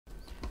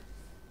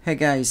Hey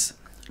guys,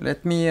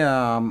 let me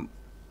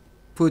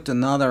put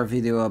another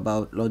video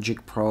about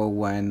Logic Pro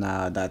when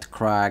that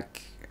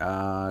crack,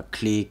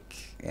 click,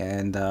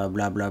 and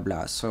blah blah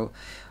blah. So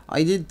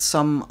I did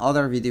some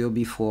other video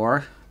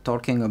before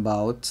talking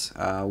about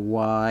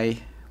why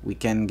we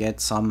can get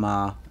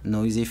some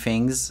noisy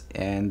things,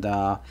 and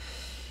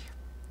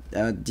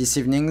this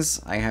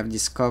evenings I have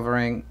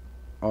discovered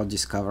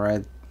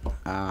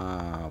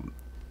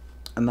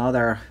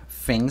another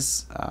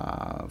things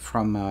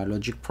from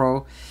Logic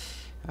Pro.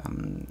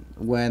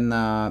 When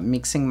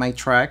mixing my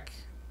track,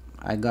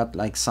 I got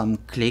like some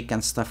click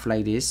and stuff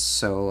like this,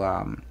 so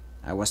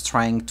I was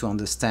trying to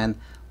understand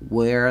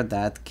where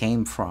that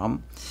came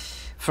from.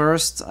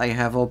 First, I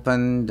have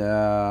opened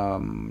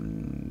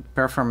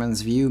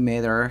performance view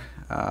meter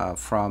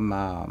from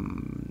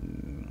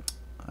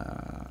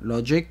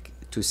Logic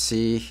to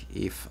see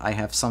if I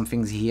have some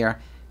things here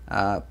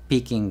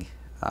peaking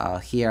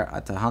here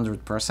at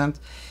 100%,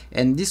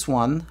 and this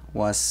one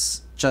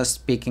was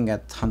just peaking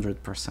at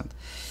 100%.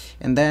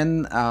 And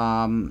then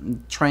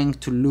trying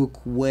to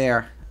look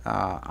where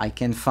I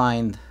can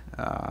find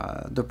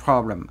the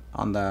problem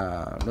on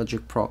the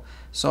Logic Pro.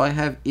 So I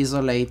have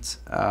isolate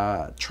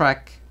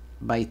track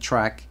by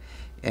track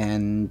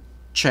and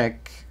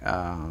check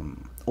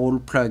all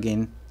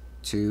plugin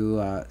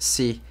to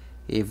see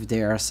if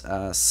there's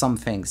some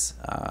things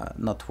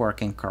not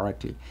working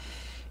correctly.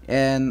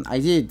 And I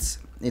did.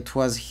 It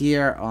was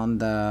here on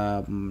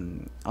the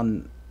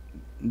on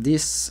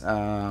this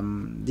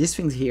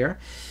thing here.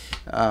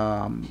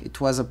 It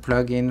was a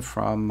plugin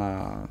from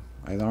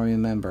I don't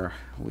remember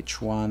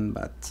which one,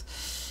 but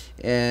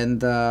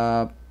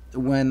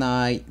when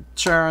I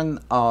turn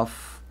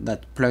off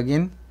that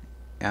plugin,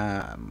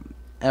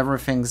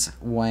 everything's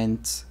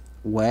went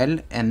well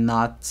and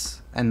not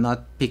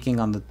picking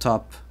on the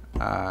top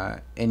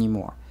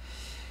anymore.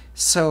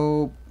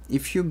 So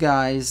if you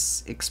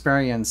guys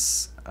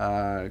experience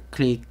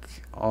click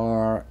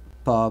or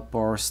pop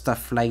or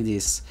stuff like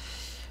this,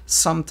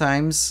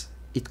 sometimes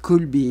it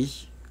could be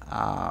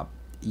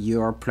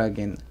your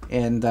plugin.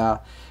 And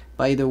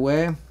by the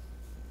way,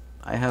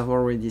 I have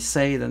already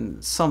said,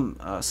 and some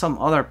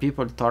other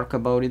people talk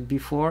about it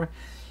before.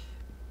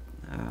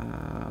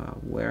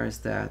 Where is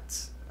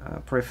that?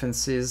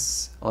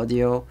 Preferences,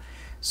 audio.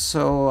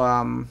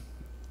 So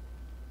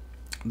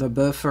the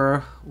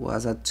buffer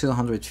was at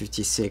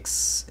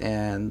 256,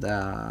 and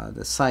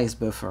the size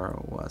buffer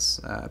was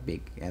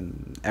big,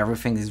 and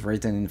everything is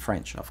written in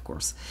French, of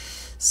course.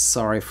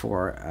 Sorry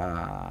for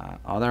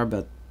other,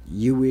 but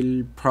you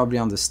will probably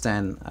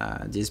understand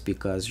this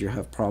because you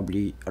have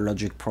probably a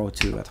Logic Pro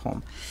 2 at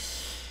home.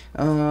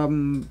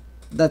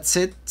 That's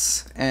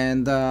it.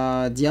 And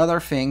the other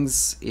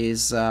things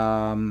is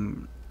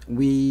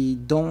we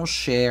don't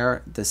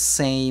share the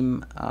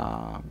same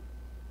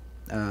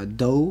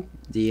DAW,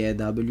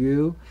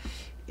 DAW,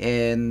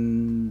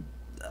 and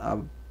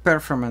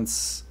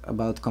performance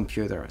about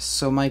computers.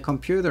 So my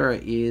computer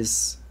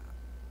is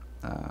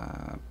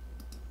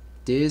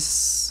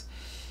this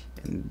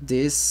and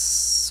this.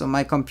 So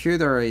my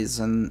computer is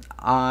an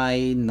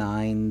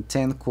i9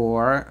 10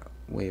 core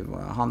with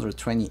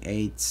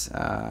 128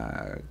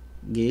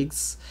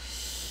 gigs.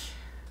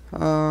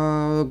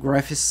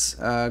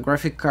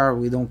 Graphic card,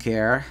 we don't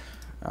care.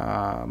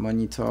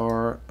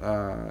 Monitor,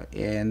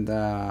 and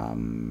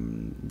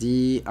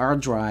the hard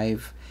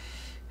drive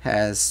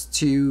has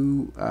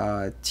 2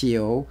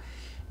 TO.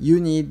 You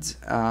need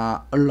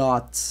a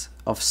lot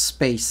of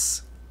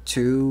space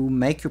to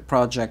make your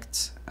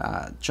project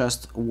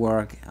just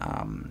work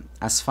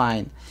as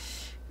fine.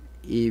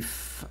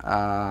 If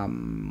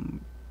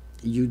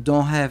you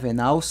don't have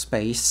enough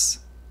space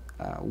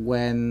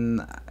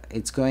when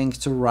it's going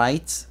to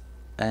write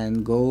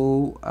and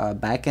go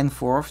back and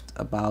forth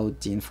about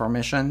the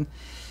information,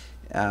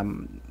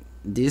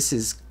 this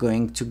is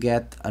going to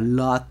get a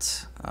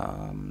lot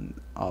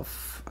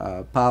of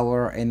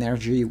power,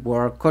 energy,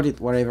 work, call it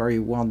whatever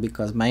you want,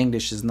 because my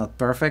English is not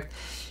perfect,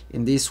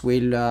 and this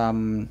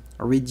will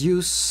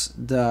reduce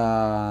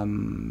the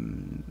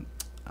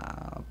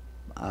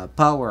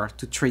power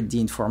to treat the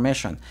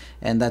information,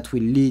 and that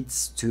will lead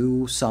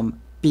to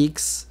some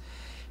peaks,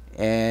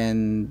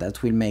 and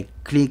that will make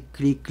click,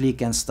 click, click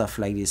and stuff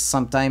like this.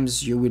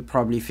 Sometimes you will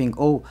probably think,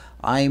 oh,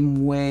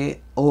 I'm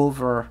way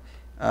over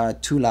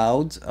too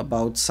loud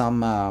about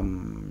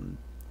some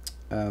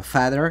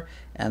fader,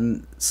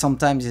 and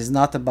sometimes it's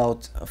not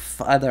about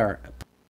fader,